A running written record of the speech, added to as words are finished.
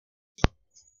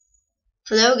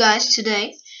Hello guys,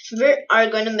 today we are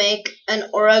going to make an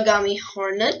origami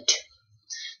hornet,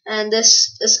 and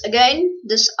this is again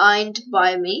designed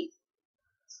by me.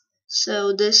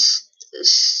 So this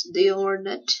is the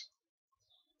hornet.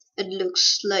 It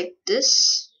looks like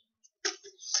this.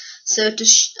 So to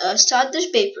start this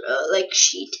paper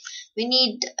sheet, we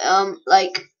need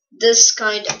like this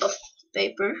kind of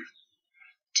paper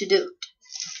to do it.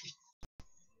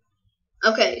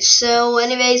 Okay, so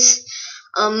anyways,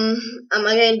 I'm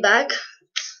again back.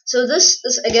 So this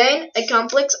is again a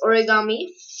complex origami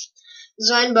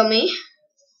designed by me.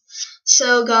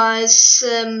 So guys,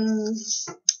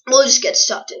 we'll just get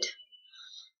started.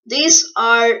 These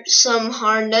are some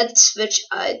hornets which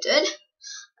I did.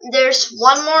 There's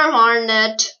one more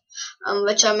hornet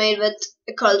which I made with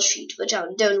a color sheet, which I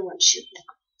don't want to shoot now.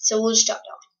 So we'll start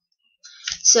off.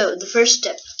 So the first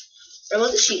step,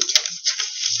 remove the sheet,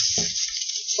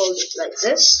 fold it like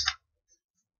this,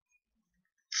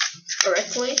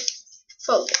 correctly,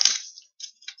 fold it,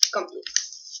 complete.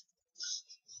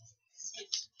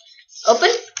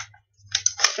 Open,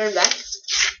 turn back,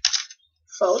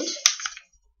 fold,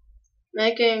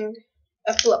 making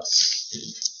a plus.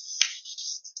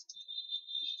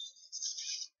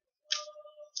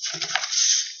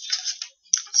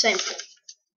 Same thing.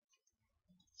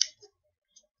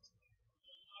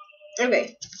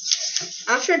 Okay,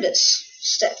 after this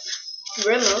step,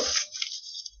 remove.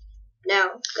 Now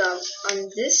go on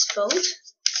this fold.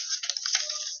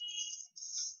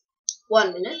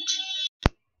 1 minute.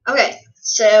 Okay,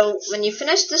 so when you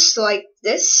finish this like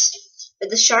this,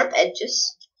 with the sharp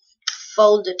edges,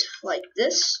 fold it like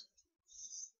this,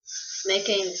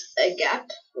 making a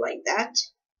gap like that.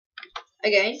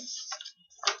 Again,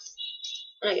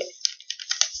 and again.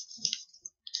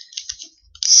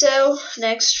 So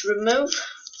next, remove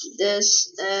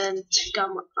this and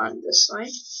come on this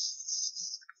side.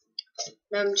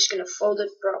 Now I'm just gonna fold it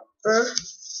proper,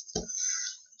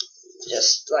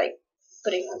 just like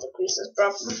putting all the creases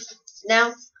proper. Now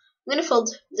I'm gonna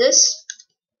fold this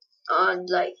on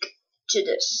like to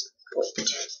this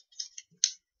point.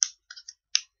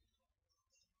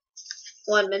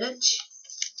 1 minute.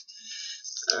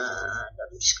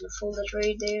 I'm just gonna fold it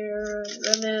right there,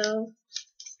 remove,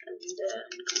 and then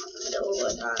come on the middle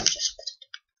and I'll just put it.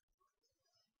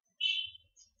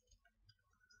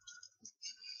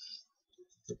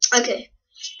 Okay,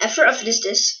 after I finish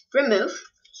this, remove.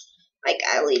 Like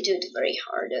I only do it very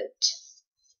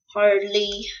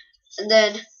hardly, and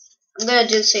then I'm gonna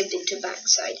do the same thing to back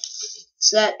side,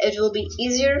 so that it will be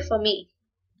easier for me.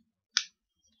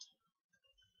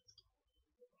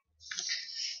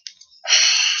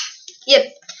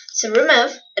 Yep. So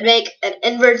remove and make an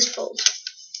inverse fold.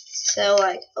 So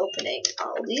like opening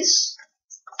all these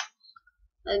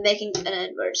and making an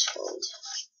inverse fold,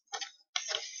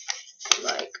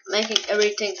 like making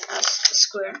everything as a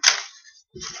square.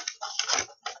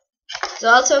 It's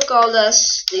also called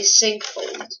as the sink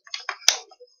fold.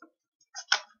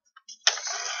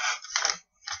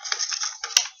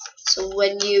 So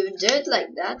when you do it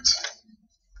like that,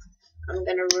 I'm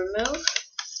gonna remove.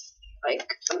 Like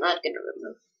I'm not gonna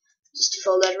remove. Just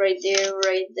fold that right there,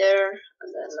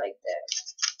 and then like that.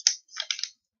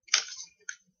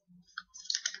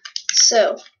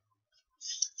 So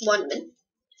 1 minute.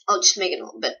 I'll just make it a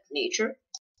little bit neater.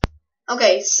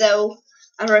 Okay, so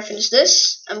after I finish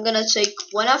this, I'm gonna take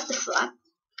one off the flap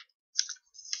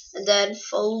and then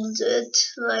fold it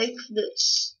like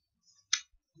this.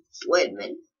 Wait a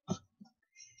minute.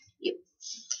 Yep.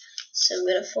 So I'm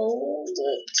gonna fold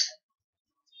it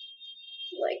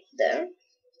like there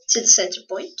to the center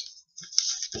point.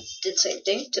 Do the same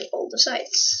thing to all the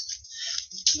sides.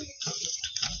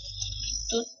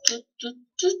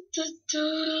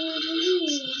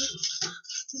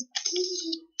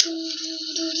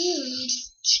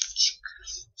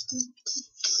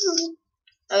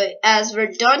 Okay, as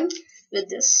we're done with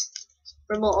this,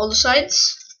 remove all the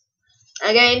sides.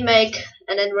 Again, make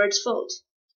an inverse fold.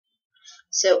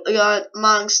 So we got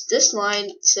amongst this line,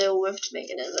 so we have to make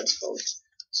an inverse fold.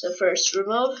 So first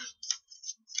remove,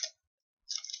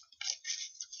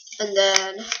 and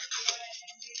then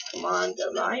come on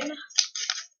the line,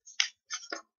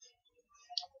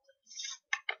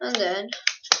 and then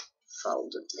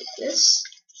fold it like this,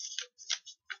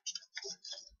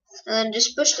 and then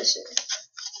just push this in.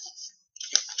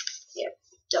 Yep,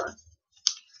 done.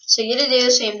 So you're gonna do the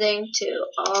same thing to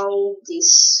all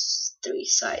these 3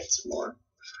 sides more.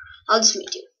 I'll just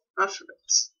meet you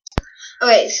afterwards.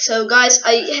 Okay, so guys,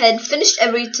 I had finished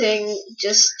everything,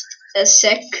 just a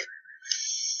sec.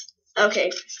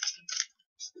 Okay,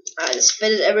 I just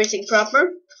fitted everything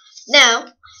proper.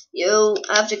 Now you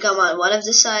have to come on one of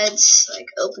the sides, like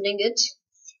opening it,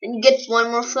 and you get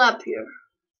one more flap here.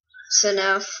 So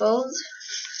now fold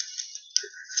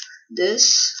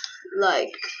this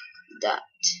like that,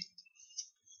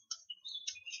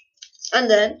 and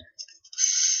then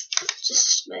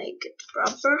just make it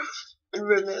proper and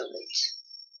remove it.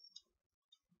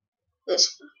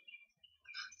 This one.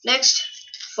 Next,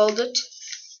 fold it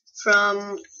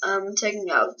from taking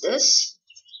out this.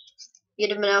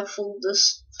 You're gonna fold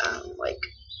this like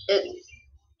in,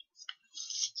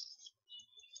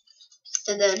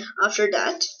 and then after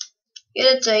that, you're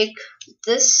gonna take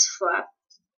this flap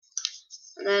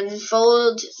and then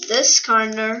fold this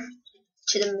corner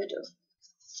to the middle.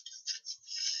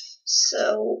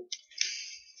 So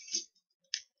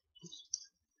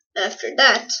after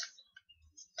that,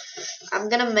 I'm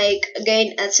gonna make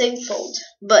again a same fold,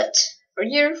 but for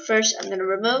here first I'm gonna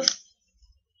remove.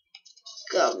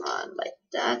 Come on, like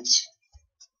that,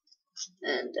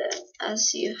 and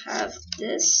as you have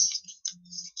this,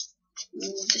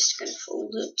 I'm just gonna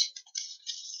fold it,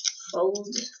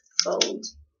 fold,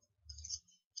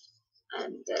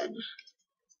 and then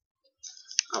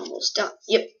almost done.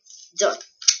 Yep, done.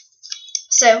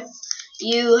 So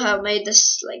you have made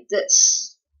this like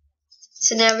this.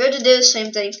 So now we're gonna do the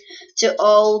same thing to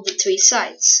all the three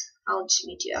sides. I'll just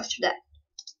meet you after that.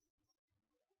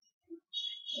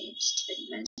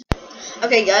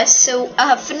 Okay guys, so I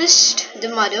have finished the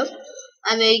model.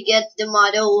 I may get the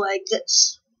model like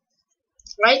this,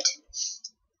 right?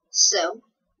 So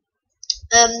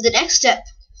the next step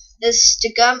is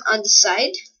to come on the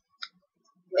side.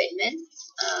 Wait a minute.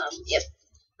 Yep,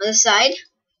 on the side.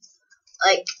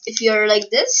 Like if you're like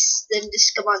this, then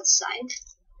just come on the side.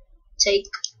 Take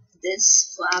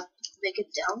this flap, make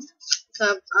it down,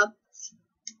 come up,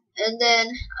 and then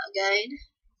again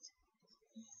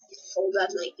fold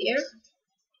that like there,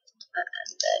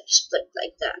 and just put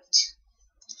like that.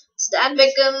 So that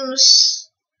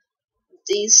becomes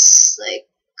these like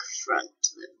front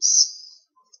limbs.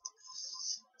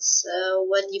 So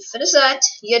when you finish that,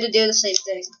 you gotta do the same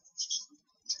thing.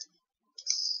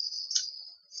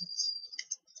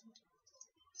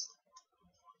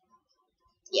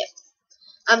 Yep,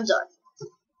 I'm done.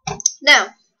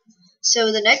 Now,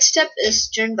 so the next step is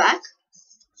turn back,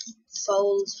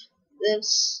 fold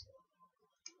this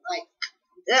like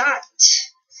that.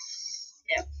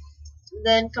 Yep,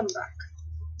 then come back.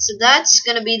 So that's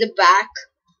gonna be the back,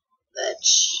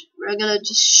 which we're gonna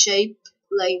just shape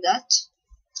like that.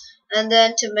 And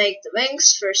then to make the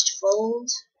wings, first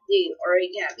fold the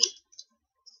origami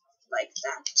like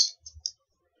that.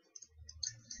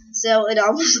 So it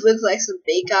almost looks like some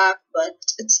peacock, but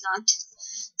it's not.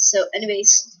 So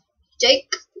anyways,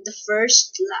 take the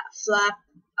first flap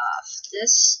of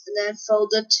this and then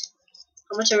fold it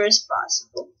how much ever is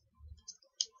possible.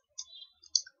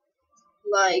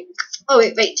 Like, oh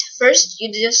wait, first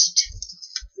you just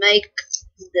make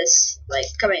this like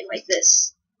coming like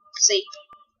this, see,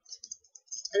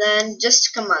 and then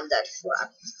just command that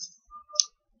flap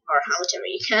or how much ever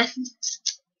you can.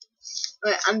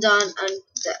 Okay, I'm done, and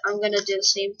I'm gonna do the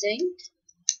same thing.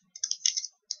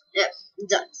 Yep,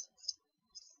 done.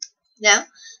 Now,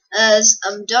 as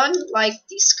I'm done like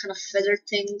these kind of feather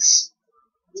things,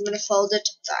 I'm gonna fold it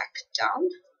back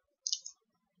down.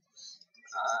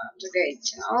 Okay,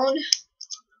 down,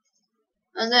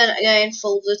 and then again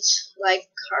fold it like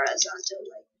horizontal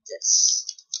like this.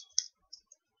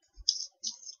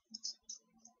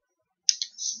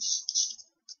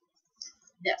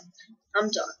 Yeah,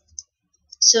 I'm done.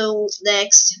 So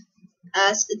next,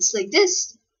 as it's like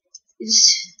this, you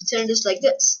just turn this like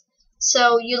this.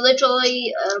 So you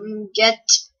literally get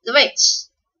the wings.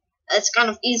 It's kind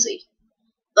of easy,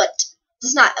 but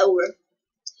it's not over.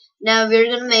 Now we're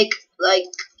gonna make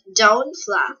like down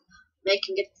flap,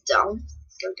 making it down,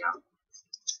 go down.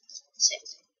 Same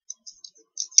thing.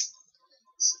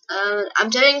 I'm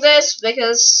doing this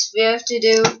because we have to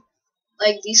do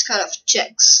like these kind of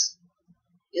checks.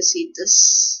 You see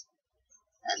this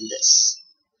and this.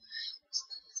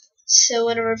 So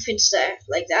whenever I finish that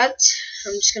like that,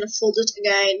 I'm just gonna fold it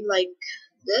again like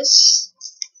this.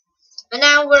 And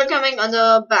now we're coming on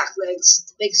the back legs,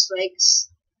 the big legs.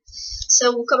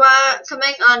 So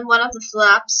coming on one of the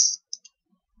flaps,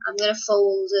 I'm gonna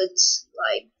fold it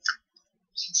like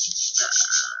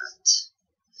that,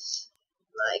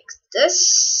 like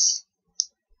this.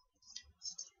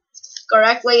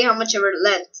 Correctly, how much ever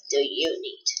length do you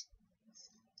need?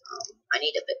 I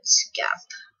need a bit gap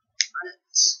on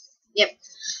it. Yep.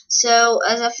 So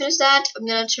as I finish that, I'm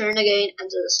gonna turn again and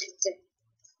do the same thing.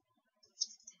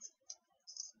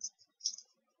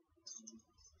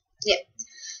 Yep.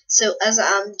 So as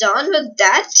I'm done with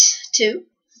that too,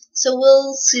 so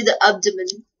we'll see the abdomen.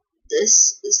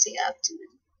 This is the abdomen.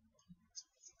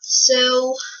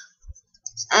 So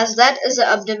as that is the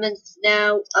abdomen,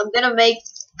 now I'm gonna make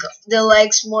the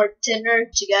legs more thinner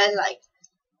to get like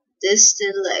this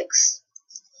thin legs.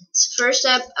 So first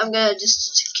step, I'm gonna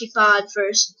just keep on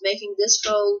first making this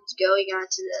fold, going on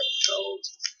to that fold,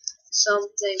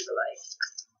 something like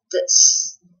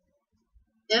this.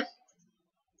 Yeah,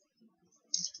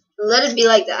 let it be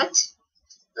like that.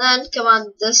 Then come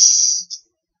on this,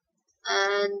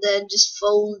 and then just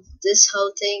fold this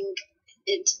whole thing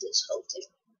into this whole thing.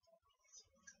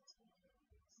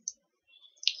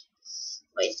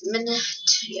 Wait a minute.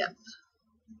 Yep.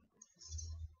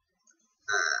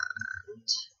 And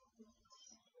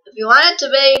if you want it to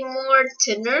be more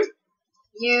thinner,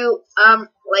 you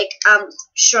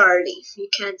surely you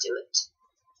can't do it.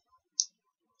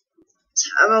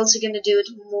 I'm also gonna do it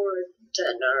more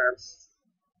thinner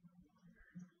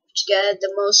to get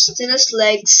the most thinnest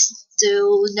legs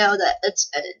to know that it's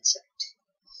an insect.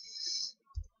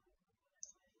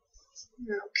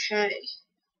 Okay.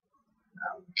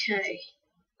 Okay.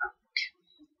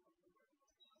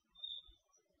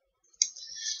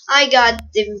 I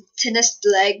got the thinnest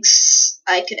legs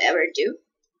I could ever do.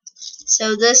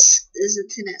 So this is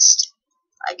the thinnest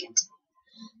I can do.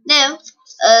 Now,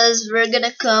 as we're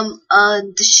gonna come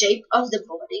on the shape of the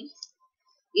body,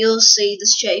 you'll see the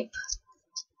shape.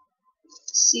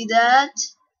 See that?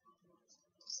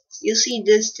 You see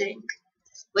this thing,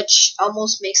 which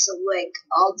almost makes a leg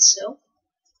also.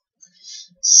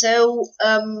 So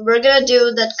we're gonna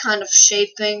do that kind of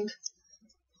shaping,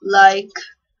 like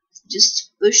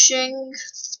just pushing.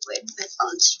 Wait a minute,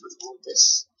 I'll just remove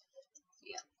this.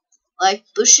 Yeah, like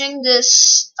pushing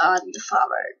this on the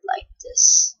forward like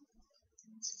this.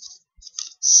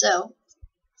 So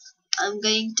I'm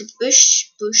going to push,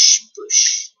 push,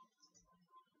 push,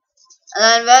 and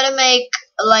I'm gonna make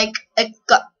like a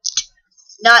cut,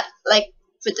 not like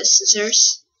with the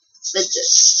scissors, but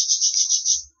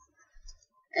this,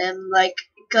 and like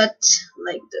cut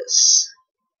like this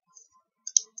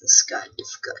kind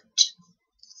of cut.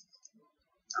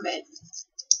 Okay,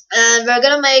 and we're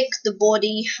gonna make the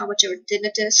body how much ever thin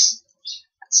it is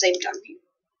at the same time here,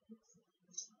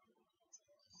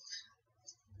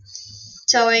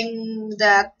 showing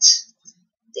that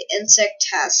the insect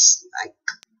has like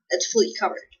it's fully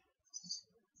covered.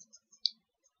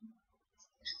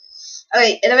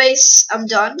 Okay, anyways, I'm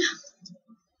done.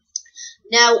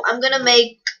 Now I'm gonna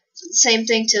make the same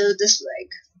thing to this leg.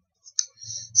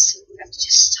 So we're gonna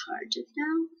just start it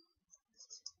now.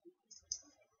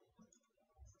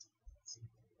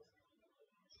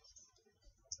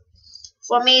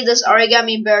 For me, this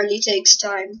origami barely takes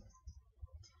time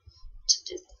to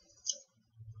do.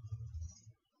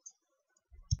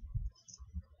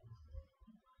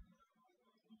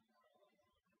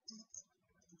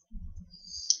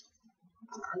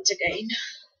 And again,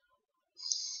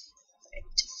 going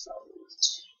to fold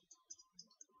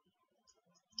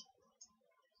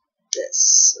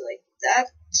this like that,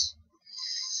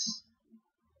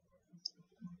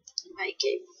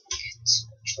 making it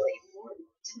actually more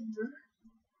thinner,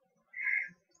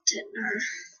 thinner.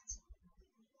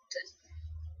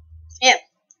 Yeah.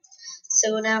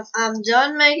 So now I'm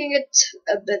done making it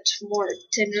a bit more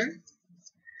thinner.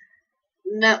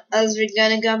 Now, as we're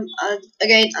gonna come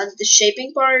again on the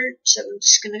shaping part, so I'm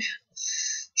just gonna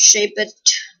shape it,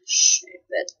 shape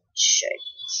it, shape it.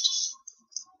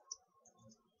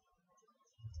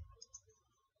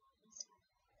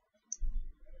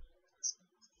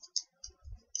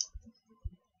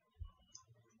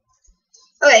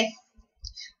 Okay,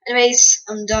 anyways,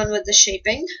 I'm done with the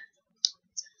shaping.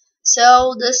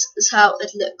 So this is how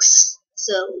it looks.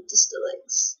 So this is the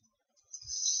legs.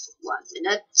 1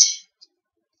 minute.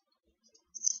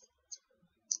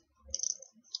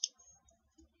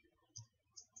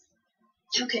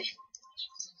 Okay.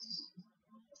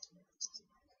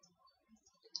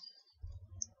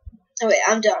 Okay,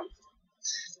 I'm done.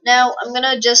 Now I'm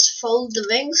gonna just fold the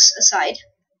wings aside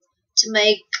to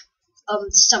make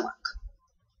stomach.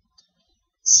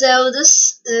 So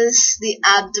this is the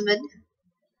abdomen,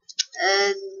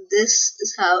 and this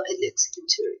is how it looks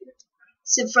interior.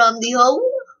 So from the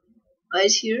hole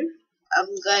right here, I'm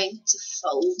going to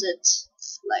fold it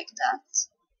like that.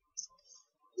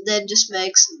 Then just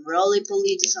make some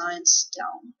roly-poly designs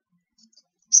down,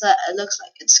 so it looks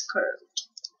like it's curved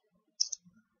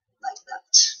like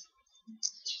that.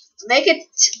 Make it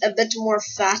a bit more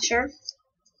fatter,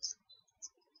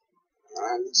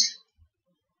 and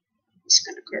just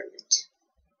gonna curve it.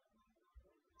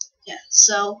 Yeah,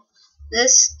 so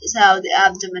this is how the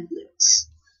abdomen looks.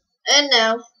 And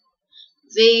now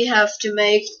we have to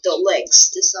make the legs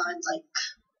design like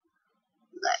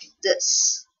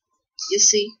this. You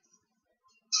see?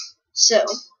 So,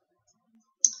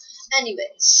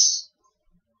 anyways,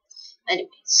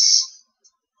 anyways,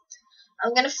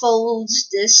 I'm gonna fold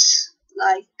this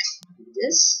like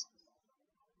this.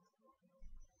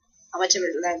 How much of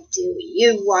a length do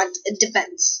you want? It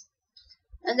depends.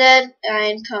 And then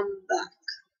I come back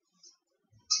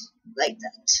like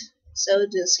that. So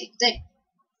do the same thing.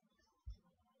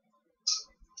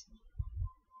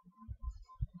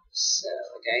 So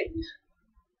again,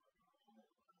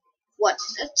 1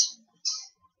 minute.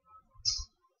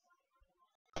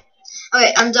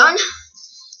 Okay, I'm done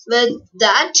with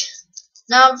that.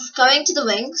 Now coming to the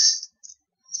wings,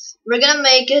 we're gonna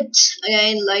make it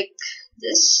again like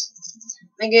this.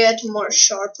 Make it more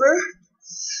sharper.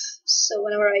 So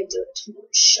whenever I do it, more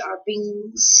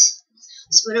sharpings.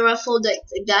 So whenever I fold like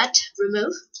that,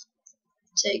 remove.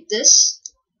 Take this.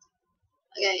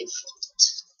 Again, fold it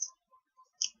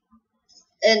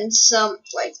in some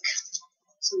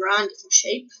random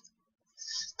shape.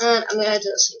 And I'm gonna do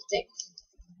the same thing.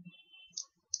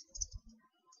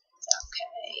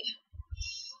 Okay.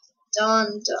 Done.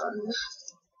 And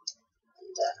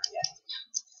then again.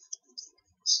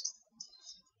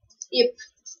 Yep.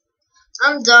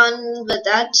 I'm done with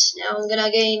that. Now I'm gonna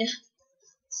again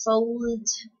fold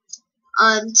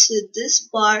onto this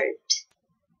part.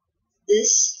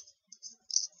 This.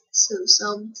 So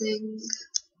something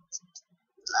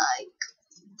like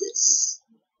this.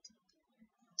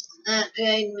 And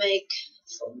again make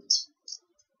fold.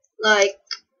 Like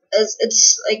as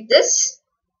it's like this.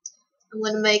 I'm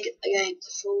gonna make it again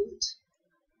fold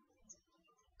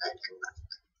and come back.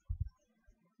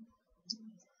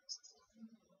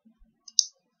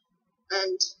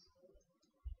 And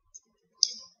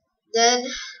then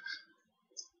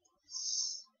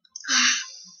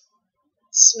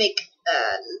let's make a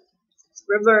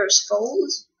reverse fold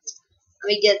and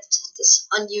we get this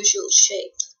unusual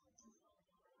shape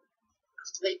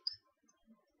of the wing.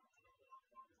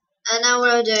 And now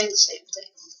we're doing the same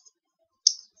thing.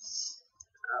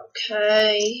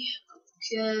 Okay.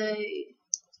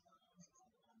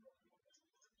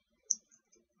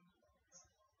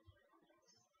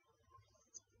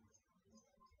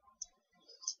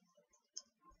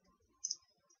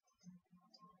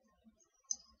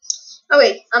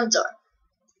 Okay, I'm done.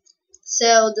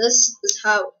 So this is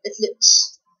how it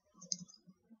looks.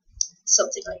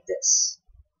 Something like this.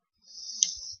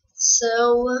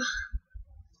 So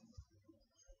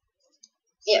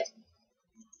yeah.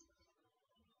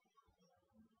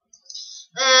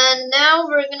 And now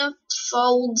we're gonna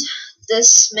fold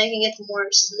this, making it more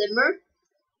slimmer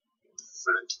in the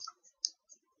front.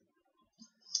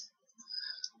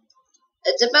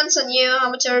 It depends on you how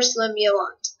much or slim you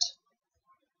want it.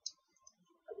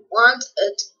 I want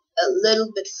it a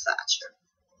little bit fatter.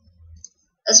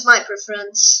 That's my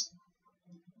preference.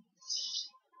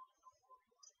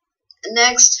 And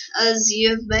next, as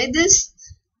you've made this,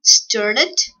 just turn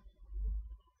it,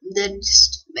 and then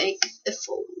just make a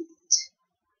fold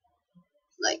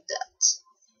like that.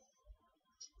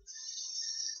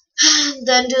 And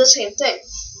then do the same thing.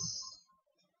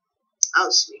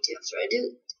 I'll speak to you after I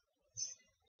do it.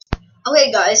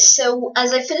 Okay guys, so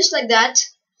as I finish like that,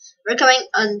 we're coming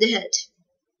on the head.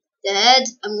 The head,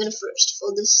 I'm gonna first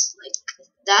fold this like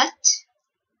that,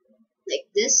 like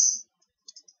this,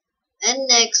 and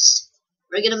next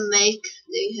we're gonna make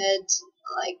the head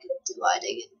like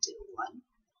dividing into 1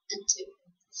 and 2,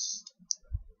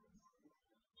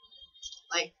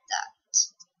 like that,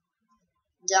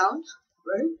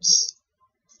 downwards,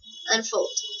 and fold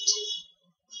it.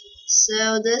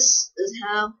 So this is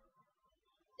how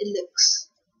it looks.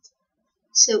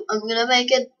 So I'm gonna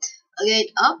make it again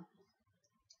up,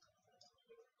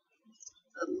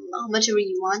 how much ever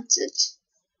you want it,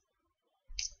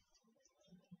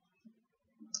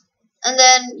 and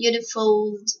then you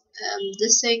fold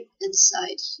this thing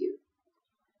inside here,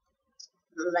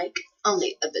 like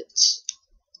only a bit,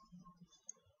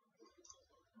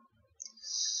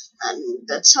 and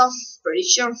that's all, pretty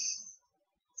sure.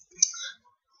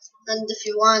 And if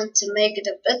you want to make it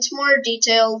a bit more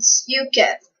detailed, you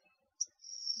can.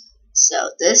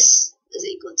 So this is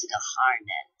equal to the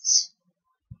harness.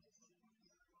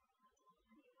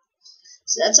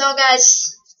 So that's all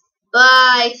guys.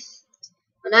 Bye.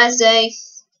 Have a nice day.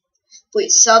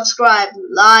 Please subscribe,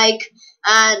 like,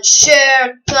 and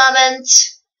share, comment.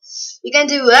 You can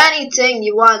do anything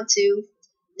you want to.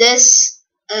 This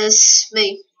is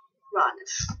me,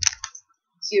 raunav,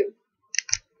 here.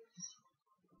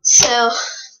 So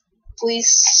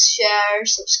please share,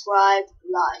 subscribe,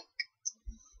 like.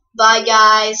 Bye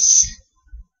guys.